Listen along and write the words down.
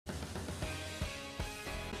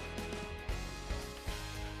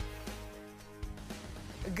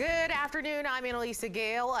Good afternoon. I'm Annalisa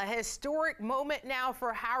Gale. A historic moment now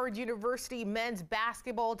for Howard University men's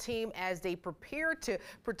basketball team as they prepare to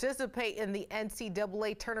participate in the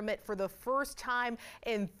NCAA tournament for the first time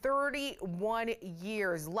in 31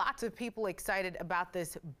 years. Lots of people excited about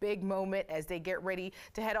this big moment as they get ready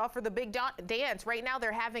to head off for the big dance. Right now,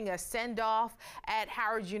 they're having a send-off at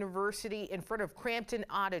Howard University in front of Crampton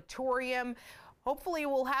Auditorium. Hopefully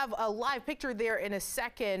we'll have a live picture there in a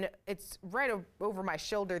second. It's right over my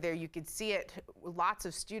shoulder there. You can see it. Lots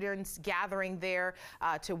of students gathering there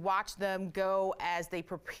to watch them go as they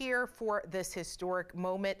prepare for this historic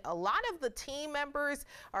moment. A lot of the team members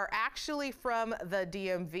are actually from the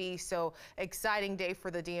DMV, so exciting day for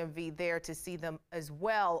the DMV there to see them as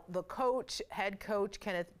well. The coach, head coach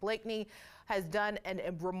Kenneth Blakeney, has done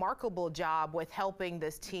a remarkable job with helping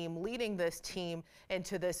this team, leading this team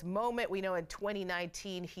into this moment. We know in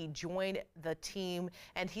 2019 he joined the team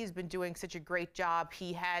and he's been doing such a great job.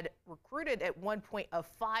 He had recruited at one point a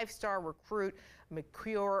 5-star recruit,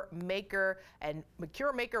 Makur Maker, and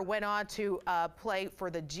Makur Maker went on to play for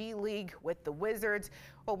the G League with the Wizards.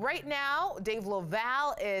 Well, right now, Dave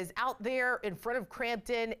Laval is out there in front of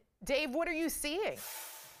Crampton. Dave, what are you seeing?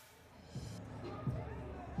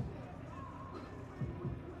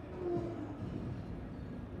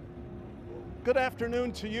 Good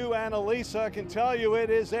afternoon to you, Annalisa. I can tell you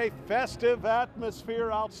it is a festive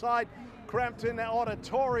atmosphere outside Crampton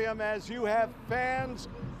Auditorium as you have fans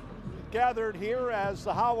gathered here as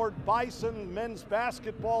the Howard Bison men's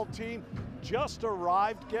basketball team just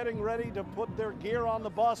arrived, getting ready to put their gear on the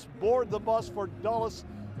bus, board the bus for Dulles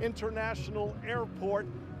International Airport,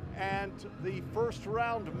 and the first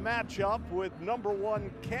round matchup with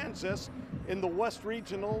 #1 Kansas in the West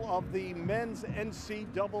Regional of the men's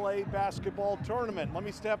NCAA basketball tournament. Let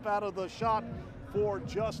me step out of the shot for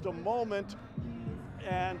just a moment.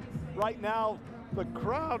 And right now, the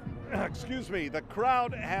crowd, the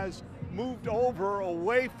crowd has moved over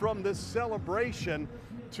away from this celebration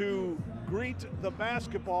to greet the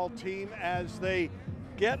basketball team as they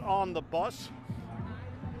get on the bus.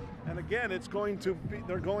 And again,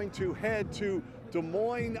 they're going to head to Des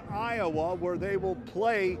Moines, Iowa, where they will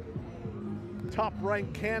play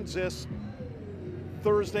top-ranked Kansas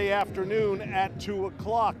Thursday afternoon at 2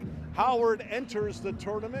 o'clock. Howard enters the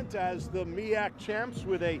tournament as the MEAC champs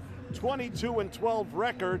with a 22-12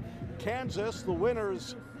 record. Kansas, the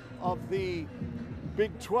winners of the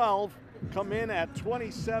Big 12, come in at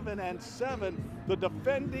 27-7, the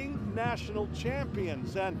defending national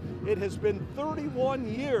champions. And it has been 31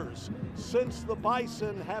 years since the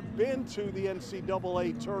Bison have been to the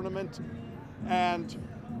NCAA tournament, and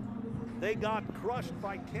they got crushed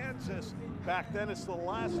by Kansas back then. It's the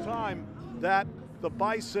last time that the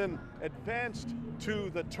Bison advanced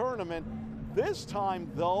to the tournament. This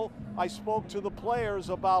time, though, I spoke to the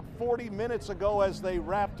players about 40 minutes ago as they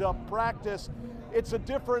wrapped up practice. It's a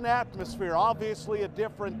different atmosphere, obviously a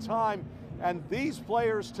different time, and these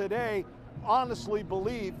players today honestly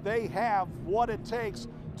believe they have what it takes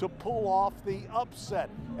to pull off the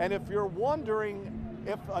upset. And if you're wondering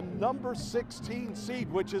if a #16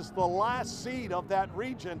 seed, which is the last seed of that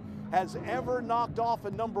region, has ever knocked off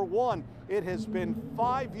a #1, it has been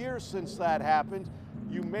 5 years since that happened.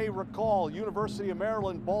 You may recall University of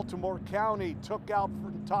Maryland, Baltimore County took out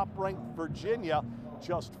top-ranked Virginia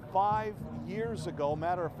just 5 years ago.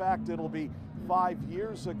 Matter of fact, it'll be 5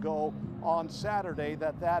 years ago on Saturday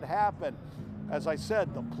that happened. As I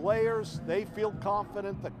said, the players, they feel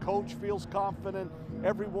confident, the coach feels confident,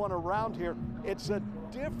 everyone around here. It's a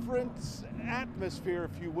different atmosphere,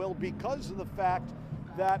 if you will, because of the fact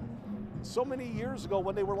that so many years ago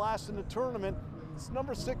when they were last in the tournament,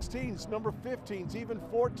 #16s, #15s, even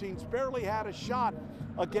 14s barely had a shot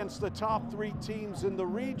against the top 3 teams in the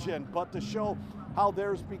region. But to show how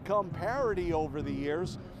there's become parity over the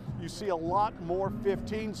years, you see a lot more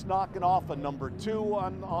 15s knocking off a #2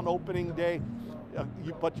 on opening day.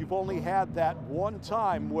 But you've only had that one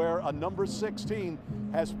time where a #16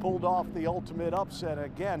 has pulled off the ultimate upset.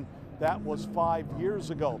 Again, that was 5 years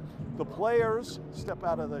ago. The players, step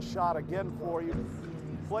out of the shot again for you.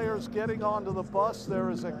 Players getting onto the bus. There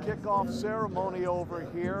is a kickoff ceremony over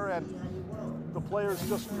here, and the players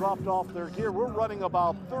just dropped off their gear. We're running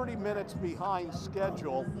about 30 minutes behind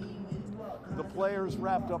schedule. The players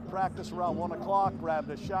wrapped up practice around 1 o'clock, grabbed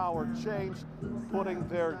a shower, changed, putting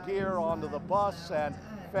their gear onto the bus, and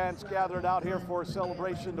fans gathered out here for a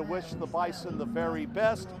celebration to wish the Bison the very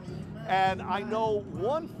best. And I know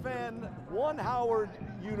one fan, one Howard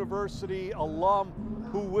University alum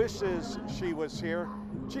who wishes she was here.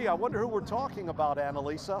 Gee, I wonder who we're talking about,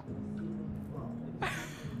 Annalisa.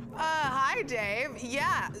 Hi, Dave.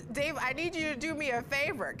 Yeah, Dave, I need you to do me a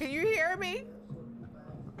favor. Can you hear me?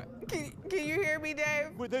 Can you hear me,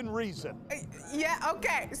 Dave? Within reason. Yeah,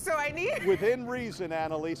 okay. So I need... Within reason,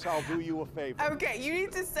 Annalisa, I'll do you a favor. Okay, you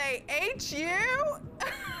need to say H-U.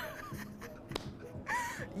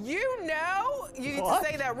 You know? You need What? to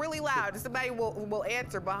say that really loud. Somebody will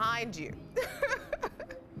answer behind you.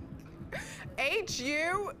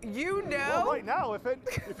 H-U, you know? Well, right now,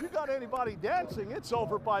 if you got anybody dancing, it's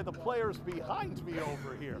over by the players behind me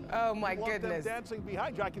over here. Oh, my You want goodness. them dancing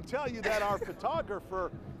behind you. I can tell you that our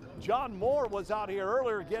photographer, John Moore, was out here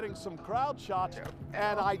earlier getting some crowd shots,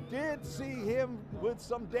 and I did see him with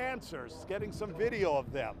some dancers, getting some video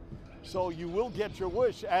of them. So you will get your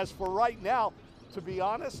wish. As for right now, to be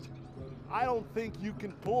honest, I don't think you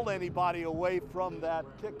can pull anybody away from that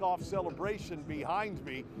kickoff celebration behind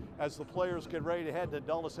me as the players get ready to head to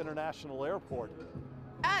Dulles International Airport.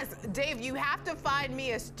 Yes, Dave, you have to find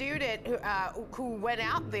me a student who went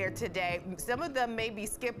out there today. Some of them may be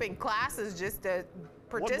skipping classes just to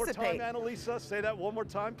participate. One more time, Annalisa, say that one more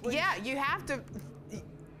time, please. Yeah, you have to.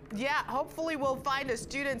 Yeah, hopefully we'll find a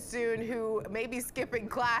student soon who may be skipping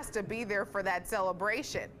class to be there for that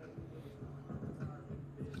celebration.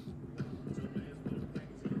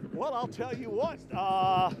 Well, I'll tell you what,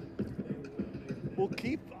 we'll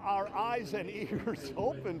keep our eyes and ears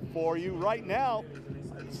open for you. Right now,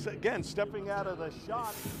 again, stepping out of the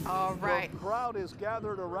shot, All right. the crowd is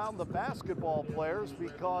gathered around the basketball players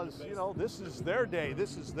because, you know, this is their day.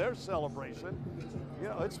 This is their celebration. You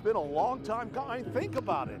know, it's been a long time coming. Think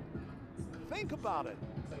about it. Think about it.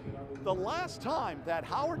 The last time that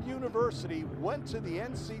Howard University went to the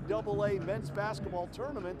NCAA men's basketball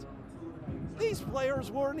tournament, these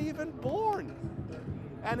players weren't even born.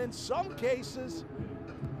 And in some cases,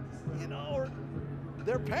 you know,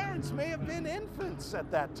 their parents may have been infants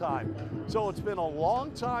at that time. So it's been a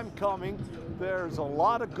long time coming. There's a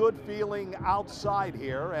lot of good feeling outside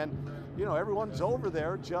here. And, you know, everyone's over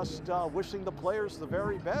there just wishing the players the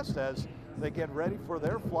very best as they get ready for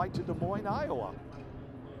their flight to Des Moines, Iowa.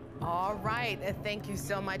 All right, thank you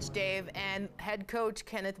so much, Dave. And head coach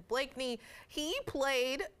Kenneth Blakeney, he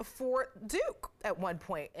played for Duke at one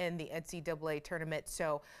point in the NCAA tournament.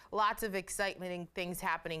 So lots of exciting things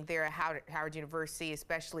happening there at Howard University,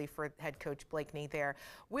 especially for head coach Blakeney there.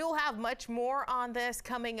 We'll have much more on this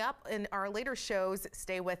coming up in our later shows.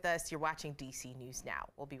 Stay with us. You're watching DC News Now.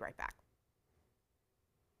 We'll be right back.